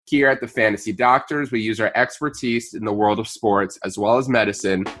Here at the Fantasy Doctors, we use our expertise in the world of sports as well as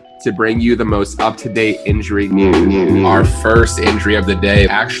medicine to bring you the most up-to-date injury news. Our first injury of the day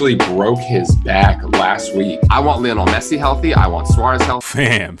actually broke his back last week. I want Lionel Messi healthy. I want Suarez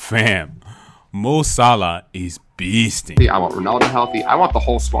healthy. Fam. Mo Salah is beasting. I want Ronaldo healthy. I want the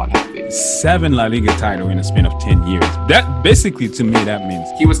whole squad healthy. 7 La Liga title in a span of 10 years. That basically, to me, that means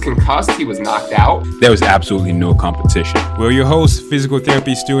he was concussed. He was knocked out. There was absolutely no competition. We're your hosts, physical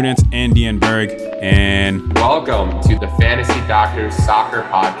therapy students, Andy and Berg, and welcome to the Fantasy Doctors Soccer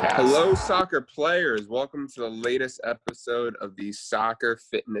Podcast. Hello, soccer players. Welcome to the latest episode of the Soccer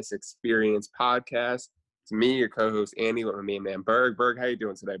Fitness Experience Podcast. It's me, your co-host Andy, with my main man Berg. Berg, how you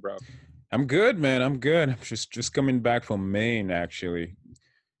doing today, bro? I'm good, man. I'm good. I'm just coming back from Maine, actually.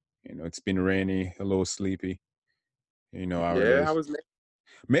 You know, it's been rainy, a little sleepy. You know how it is. How was Maine?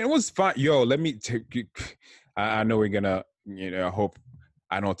 Maine was fine. Yo, let me take you. I know we're gonna, I hope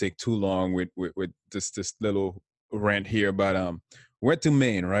I don't take too long with this little rant here, but went to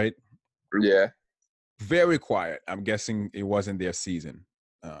Maine, right? Yeah. Very quiet. I'm guessing it wasn't their season.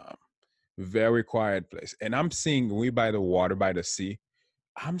 Very quiet place. And I'm seeing, we by the water, by the sea,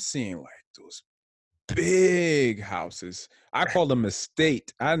 I'm seeing like those big houses. I call them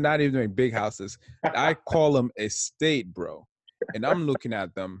estate. I'm not even doing big houses. I call them estate, bro. And I'm looking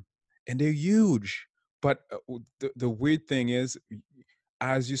at them, and they're huge. But the weird thing is,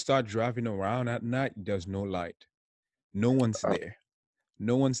 as you start driving around at night, there's no light. No one's there.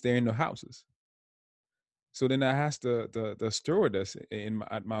 No one's there in the houses. So then I asked the stewardess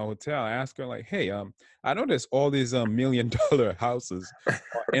at my hotel. I asked her, like, hey, I noticed all these $1 million houses are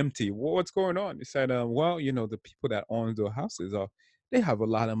empty. What's going on? They said, well, you know, the people that own the houses they have a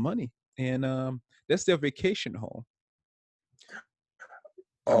lot of money, and that's their vacation home.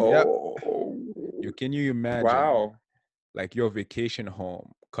 Oh, Can you imagine? Wow. Like your vacation home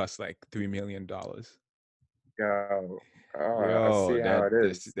costs like $3 million. Yo. Yo, I see how it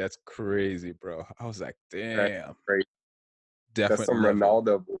is. That's crazy, bro. I was like, damn. That's crazy. Definitely. That's some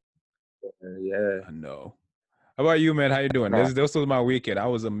Ronaldo. Yeah. I know. How about you, man? How you doing? This was my weekend. I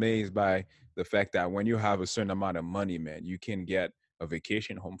was amazed by the fact that when you have a certain amount of money, man, you can get a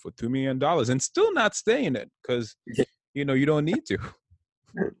vacation home for $2 million and still not stay in it because, you know, you don't need to.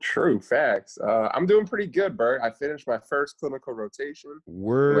 True facts. I'm doing pretty good, Bert. I finished my first clinical rotation.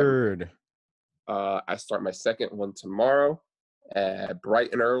 Word. I start my second one tomorrow at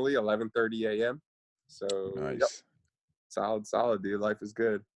bright and early, 11:30 a.m. So nice. Yep. Solid, dude. Life is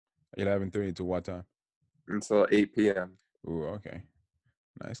good. 11:30 to what time? Until 8 p.m. Ooh, okay.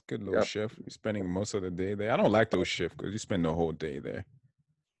 Nice, good little shift. You're spending most of the day there. I don't like those shifts because you spend the whole day there.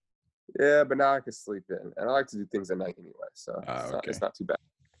 Yeah, but now I can sleep in, and I like to do things at night anyway, so it's not too bad.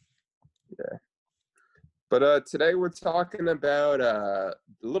 Yeah. But today we're talking about a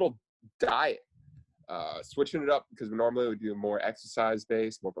little diet. Switching it up because normally we do more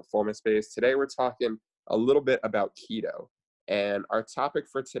exercise-based, more performance-based. Today we're talking a little bit about keto. And our topic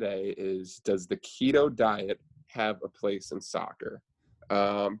for today is, does the keto diet have a place in soccer?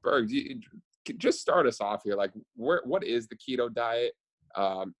 Berg, just start us off here. Like, what is the keto diet?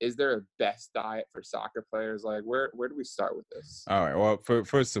 Is there a best diet for soccer players? Like, where do we start with this? All right. Well,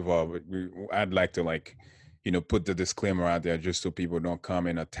 first of all, I'd like to put the disclaimer out there just so people don't come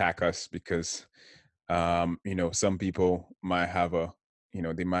and attack us because some people might have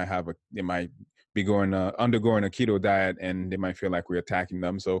they might be undergoing a keto diet and they might feel like we're attacking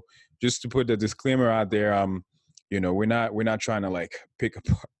them. So just to put the disclaimer out there, we're not trying to like pick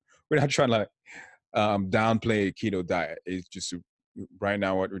apart. We're not trying to downplay keto diet. It's just right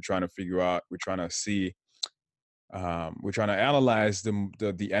now what we're trying to figure out. We're trying to see. We're trying to analyze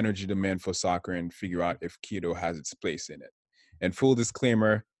the energy demand for soccer and figure out if keto has its place in it. And full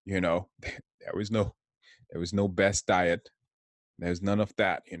disclaimer, there was no best diet. There's none of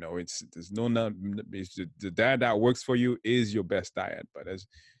that. It's the diet that works for you is your best diet. But there's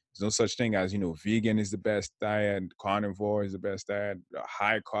no such thing as, vegan is the best diet, carnivore is the best diet, a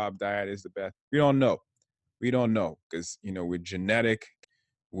high carb diet is the best. We don't know because, with genetic,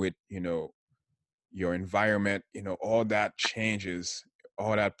 with, your environment, all that changes,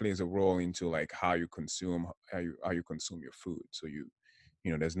 all that plays a role into like how you consume your food. So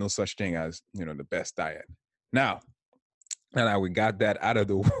there's no such thing as, the best diet. Now we got that out of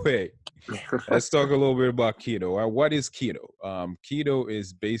the way. Let's talk a little bit about keto. What is keto? Keto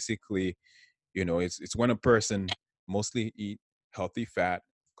is basically, it's when a person mostly eat healthy fat,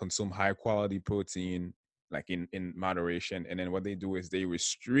 consume high quality protein, like in moderation. And then what they do is they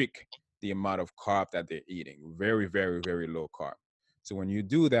restrict the amount of carb that they're eating. Very, very, very low carb. So when you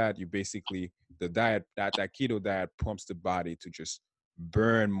do that, you basically, the diet, that keto diet pumps the body to just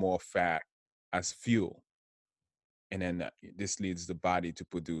burn more fat as fuel, and then this leads the body to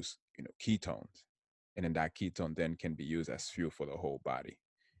produce, ketones, and then that ketone then can be used as fuel for the whole body.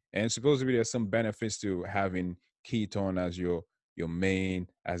 And supposedly there's some benefits to having ketone as your main,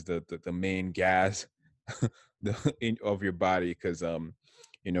 as the main gas of your body, because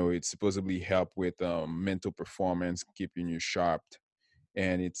it supposedly help with mental performance, keeping you sharp,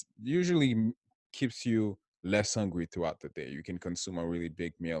 and it's usually keeps you less hungry throughout the day. You can consume a really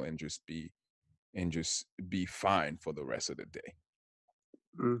big meal and just be fine for the rest of the day.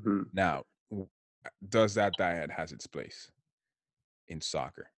 Mm-hmm. Now, does that diet has its place in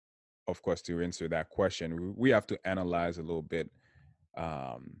soccer? Of course, to answer that question, we have to analyze a little bit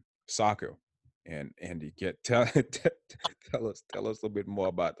soccer. And Andy, tell us a little bit more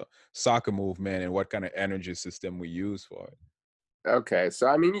about the soccer movement and what kind of energy system we use for it. Okay, so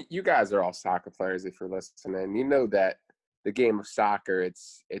I mean, you guys are all soccer players if you're listening. You know that the game of soccer,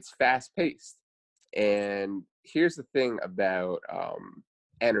 it's fast paced, and here's the thing about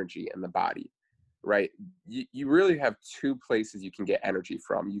energy in the body, right? You really have two places you can get energy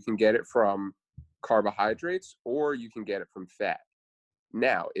from. You can get it from carbohydrates, or you can get it from fat.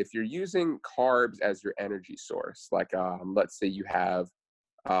 Now, if you're using carbs as your energy source, like let's say you have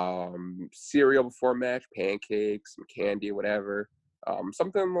cereal before match, pancakes, some candy, whatever,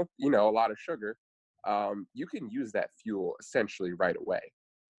 something with, a lot of sugar, you can use that fuel essentially right away,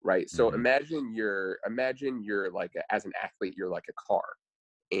 right? So Mm-hmm. imagine you're like as an athlete, you're like a car,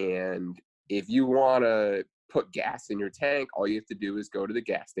 and if you want to put gas in your tank, all you have to do is go to the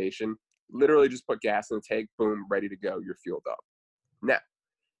gas station, literally just put gas in the tank, boom, ready to go, you're fueled up. Now,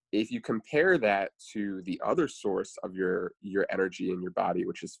 if you compare that to the other source of your energy in your body,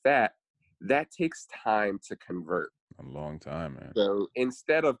 which is fat, that takes time to convert. A long time, man. So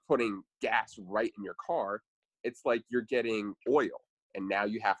instead of putting gas right in your car, it's like you're getting oil, and now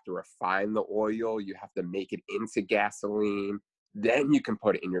you have to refine the oil, you have to make it into gasoline, then you can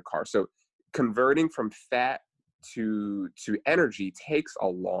put it in your car. So converting from fat to energy takes a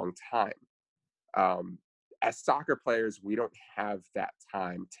long time. As soccer players, we don't have that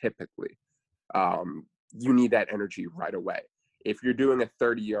time typically. You need that energy right away. If you're doing a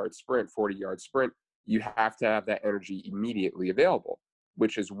 30-yard sprint, 40-yard sprint, you have to have that energy immediately available,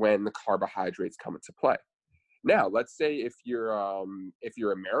 which is when the carbohydrates come into play. Now, let's say if you're a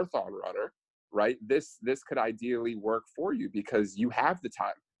marathon runner, right? This could ideally work for you because you have the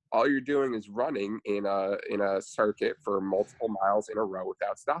time. All you're doing is running in a circuit for multiple miles in a row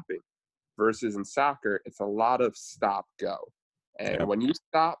without stopping. Versus in soccer, it's a lot of stop go. And when you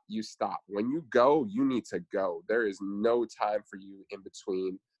stop, you stop. When you go, you need to go. There is no time for you in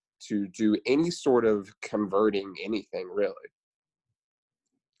between to do any sort of converting anything, really.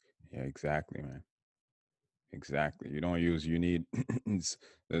 Yeah, exactly, man. Exactly. You need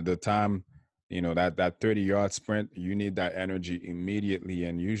the time, that 30-yard sprint, you need that energy immediately.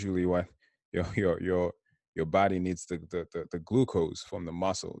 And usually what your body needs the glucose from the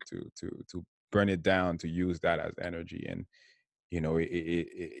muscle to burn it down, to use that as energy. And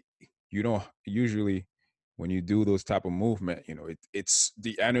you don't usually, when you do those type of movement, it's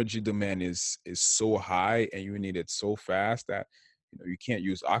the energy demand is so high, and you need it so fast that you can't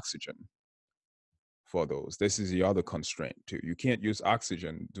use oxygen for those. This is the other constraint too. You can't use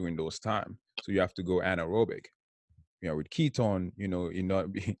oxygen during those times, so you have to go anaerobic. With ketone,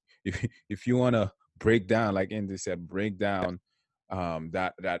 if you want to break down, like Andy said, break down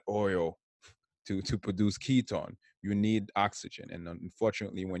that oil to produce ketone, you need oxygen. And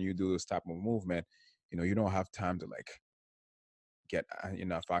unfortunately, when you do this type of movement, you don't have time to get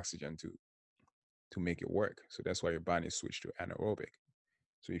enough oxygen to make it work. So that's why your body switched to anaerobic.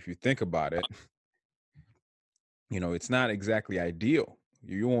 So if you think about it, it's not exactly ideal.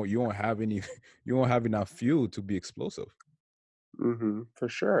 You won't have any you won't have enough fuel to be explosive. For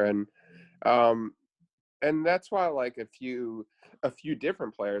sure. And that's why, like, a few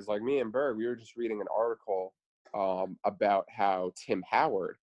different players, like me and Berg, we were just reading an article about how Tim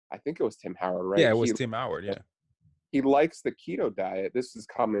Howard, I think it was Tim Howard, right? Yeah, it was Tim Howard. Yeah, he likes the keto diet. This is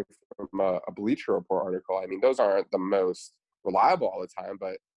coming from a Bleacher Report article. I mean, those aren't the most reliable all the time,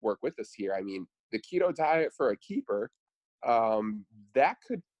 but work with us here. I mean, the keto diet for a keeper, that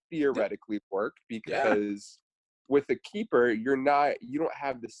could theoretically work because with a keeper, you don't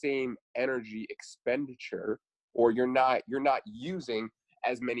have the same energy expenditure, or you're not using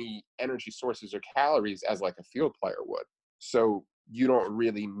as many energy sources or calories as like a field player would. So you don't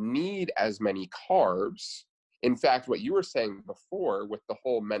really need as many carbs. In fact, what you were saying before with the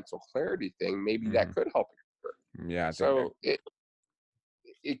whole mental clarity thing, maybe that could help a keeper. Yeah. So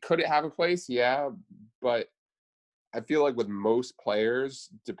it could have a place, yeah, but I feel like with most players,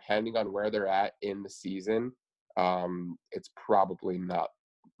 depending on where they're at in the season, it's probably not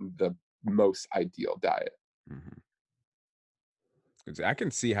the most ideal diet. Mm-hmm. I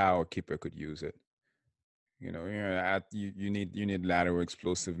can see how a keeper could use it. You know, you need lateral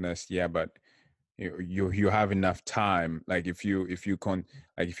explosiveness, yeah, but you have enough time. Like if you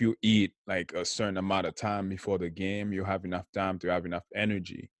eat like a certain amount of time before the game, you have enough time to have enough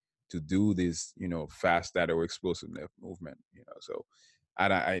energy to do this, fast lateral explosive movement. So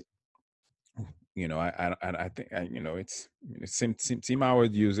I I think it's Seymour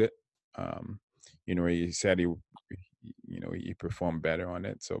would use it. He said he performed better on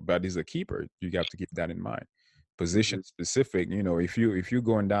it. So, but he's a keeper. You have to keep that in mind. Position specific. If you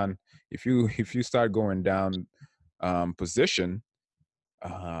going down, if you start going down position,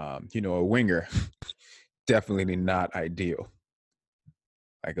 a winger definitely not ideal.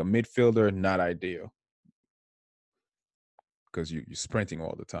 Like a midfielder, not ideal because you're sprinting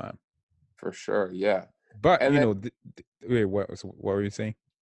all the time. For sure, yeah. But wait, what were you saying?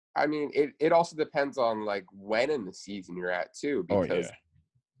 I mean, it also depends on like when in the season you're at too, because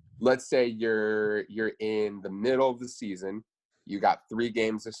let's say you're in the middle of the season, you got 3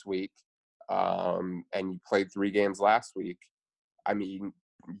 games this week, and you played 3 games last week. I mean,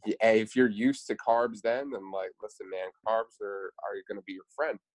 if you're used to carbs then like, listen, man, carbs are going to be your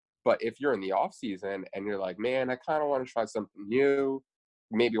friend. But if you're in the off season and you're like, man, I kind of want to try something new,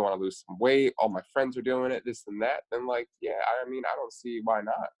 maybe want to lose some weight, all my friends are doing it, this and that, then like, yeah, I mean, I don't see why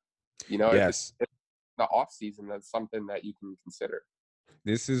not. If it's the off season, that's something that you can consider.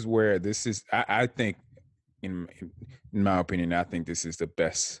 This is I think in my opinion, I think this is the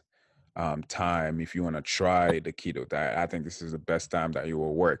best time if you want to try the keto diet. I think this is the best time that you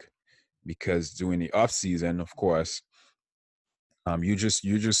will work, because during the off season, of course, you just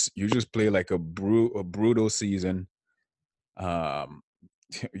play like a brutal season.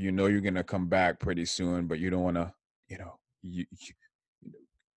 You're gonna come back pretty soon, but you don't want to you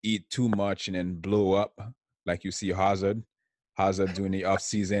eat too much and then blow up like you see Hazard during the off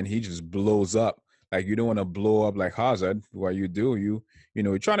season. He just blows up. Like, you don't want to blow up like Hazard. What you do,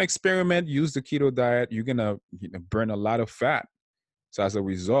 you're trying to experiment, use the keto diet. You're gonna burn a lot of fat. So as a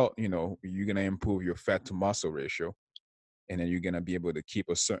result, you're gonna improve your fat to muscle ratio, and then you're gonna be able to keep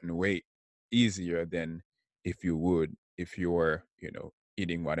a certain weight easier than if you're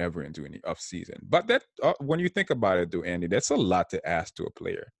eating whatever and doing the off season. But that when you think about it, though, Andy, that's a lot to ask to a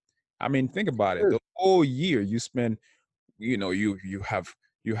player. I mean, think about it. The whole year you spend, you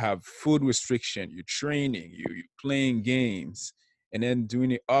have food restriction, you're training, you're playing games, and then during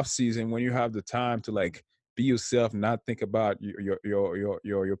the off season when you have the time to like be yourself, not think about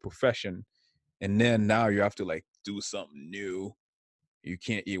your profession, and then now you have to like do something new. You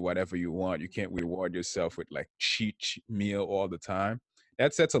can't eat whatever you want. You can't reward yourself with like cheat meal all the time.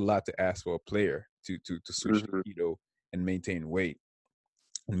 That's a lot to ask for a player to switch to keto and maintain weight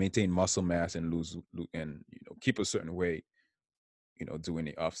and maintain muscle mass and lose and keep a certain weight during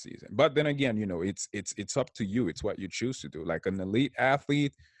the off season. But then again, it's up to you. It's what you choose to do. Like an elite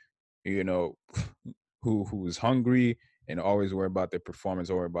athlete, who is hungry and always worry about their performance,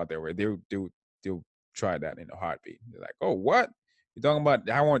 or worry about their weight, they'll try that in a heartbeat. They're like, oh, what? You're talking about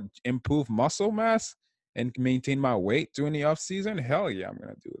I want to improve muscle mass and maintain my weight during the off season? Hell yeah, I'm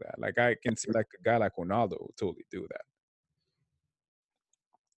gonna do that. Like, I can see like a guy like Ronaldo will totally do that.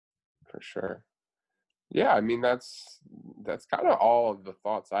 For sure. Yeah, I mean, that's kind of all of the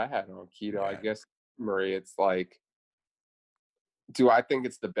thoughts I had on keto. Yeah. I guess, Murray, it's like, do I think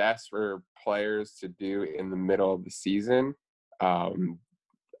it's the best for players to do in the middle of the season?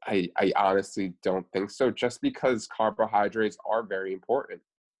 I honestly don't think so, just because carbohydrates are very important.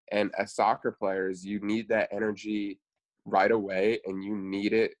 And as soccer players, you need that energy right away, and you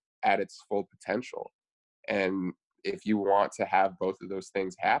need it at its full potential. And if you want to have both of those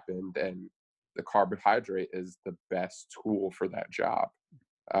things happen, then the carbohydrate is the best tool for that job.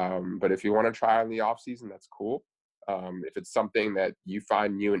 But if you want to try in the off season, that's cool. If it's something that you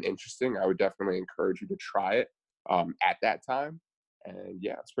find new and interesting, I would definitely encourage you to try it at that time. And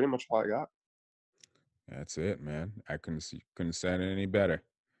yeah, that's pretty much all I got. That's it, man. I couldn't say it any better.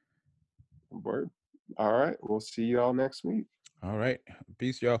 Word. All right. We'll see you all next week. All right.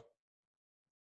 Peace, y'all.